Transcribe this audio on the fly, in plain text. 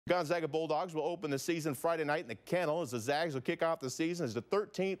Gonzaga Bulldogs will open the season Friday night in the Kennel as the Zags will kick off the season as the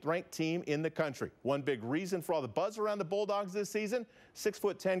 13th ranked team in the country. One big reason for all the buzz around the Bulldogs this season,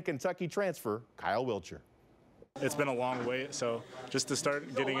 6'10" Kentucky transfer Kyle Wiltjer. It's been a long wait, so just to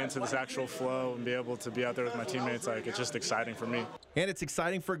start getting into this actual flow and be able to be out there with my teammates, it's just exciting for me. And it's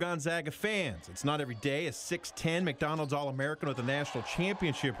exciting for Gonzaga fans. It's not every day a 6'10" McDonald's All-American with a national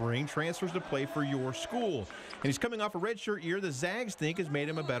championship ring transfers to play for your school. And he's coming off a redshirt year the Zags think has made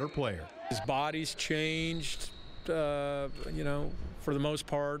him a better player. His body's changed, for the most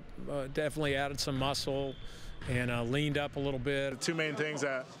part. Definitely added some muscle and leaned up a little bit. The two main things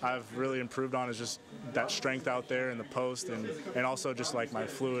that I've really improved on is just that strength out there in the post and also just like my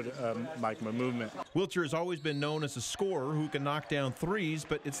fluid, my movement. Wiltjer has always been known as a scorer who can knock down threes,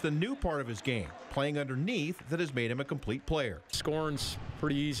 but it's the new part of his game, playing underneath, that has made him a complete player. Scoring's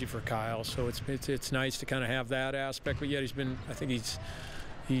pretty easy for Kyle, so it's nice to kind of have that aspect, but yet I think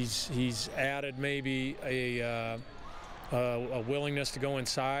he's added maybe a willingness to go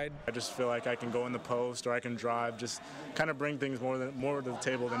inside. I just feel like I can go in the post or I can drive, just kind of bring things more to the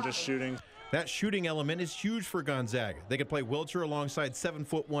table than just shooting. That shooting element is huge for Gonzaga. They can play Wiltjer alongside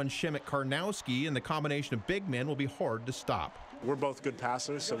 7'1" Shemek Karnowski, and the combination of big men will be hard to stop. We're both good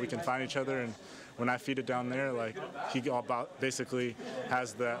passers, so we can find each other, and when I feed it down there, he basically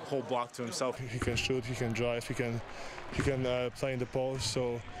has that whole block to himself. He can shoot, he can drive, he can play in the post,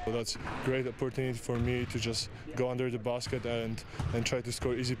 so that's a great opportunity for me to just go under the basket and try to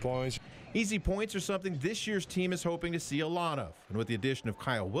score easy points. Easy points are something this year's team is hoping to see a lot of. And with the addition of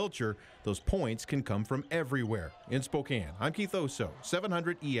Kyle Wiltjer, those points can come from everywhere. In Spokane, I'm Keith Oso,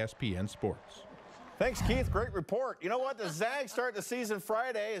 700 ESPN Sports. Thanks, Keith. Great report. You know what? The Zags start the season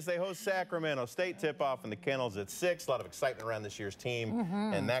Friday as they host Sacramento State. Tip-off in the Kennels at 6. A lot of excitement around this year's team.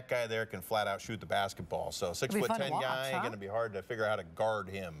 And that guy there can flat out shoot the basketball. So 6'10" guy, going to be hard to figure out how to guard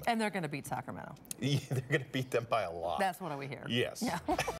him. And they're going to beat Sacramento. They're going to beat them by a lot. That's what we hear. Yes. Yeah.